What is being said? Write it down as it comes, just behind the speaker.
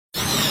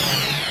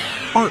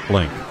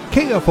ArtLink.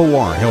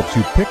 KFOR helps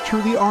you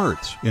picture the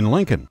arts in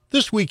Lincoln.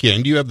 This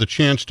weekend, you have the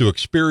chance to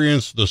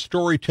experience the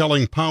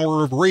storytelling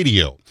power of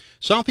radio.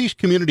 Southeast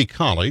Community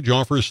College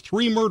offers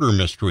 3 murder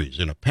mysteries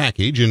in a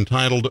package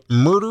entitled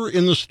Murder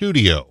in the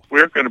Studio.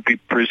 We're going to be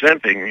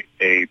presenting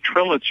a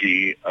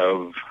trilogy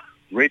of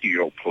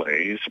radio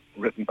plays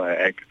written by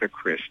Agatha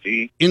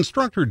Christie.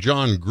 Instructor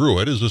John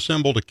Gruitt has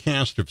assembled a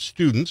cast of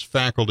students,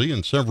 faculty,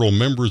 and several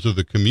members of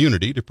the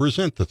community to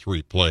present the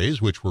 3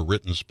 plays, which were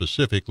written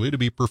specifically to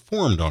be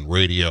performed on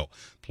radio.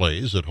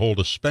 Plays that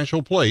hold a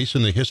special place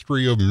in the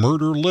history of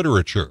murder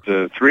literature.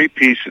 The 3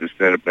 pieces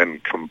that have been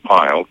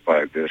compiled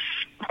by this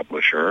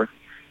publisher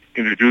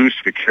introduce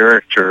the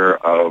character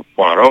of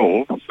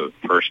Poirot. It's the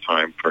first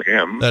time for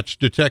him. That's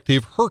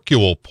Detective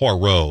Hercule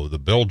Poirot, the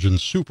Belgian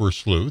super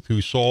sleuth who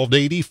solved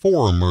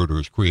 84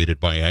 murders created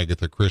by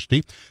Agatha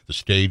Christie. The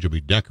stage will be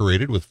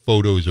decorated with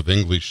photos of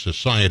English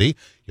society.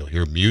 You'll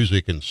hear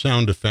music and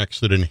sound effects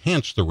that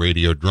enhance the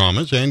radio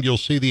dramas, and you'll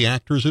see the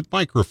actors at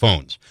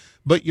microphones.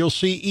 But you'll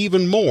see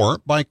even more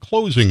by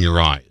closing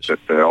your eyes. That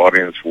the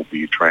audience will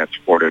be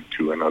transported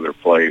to another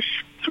place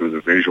through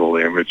the visual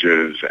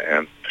images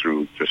and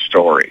through the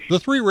story. The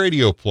 3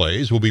 radio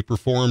plays will be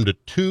performed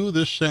at 2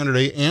 this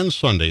Saturday and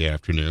Sunday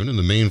afternoon in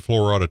the main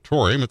floor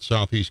auditorium at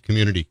Southeast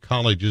Community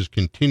College's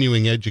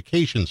Continuing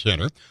Education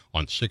Center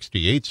on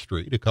 68th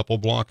Street, a couple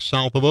blocks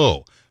south of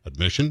O.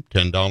 Admission,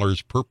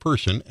 $10 per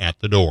person at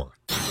the door.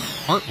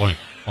 ArtLink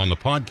on the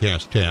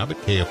podcast tab at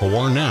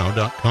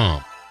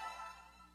KFORnow.com.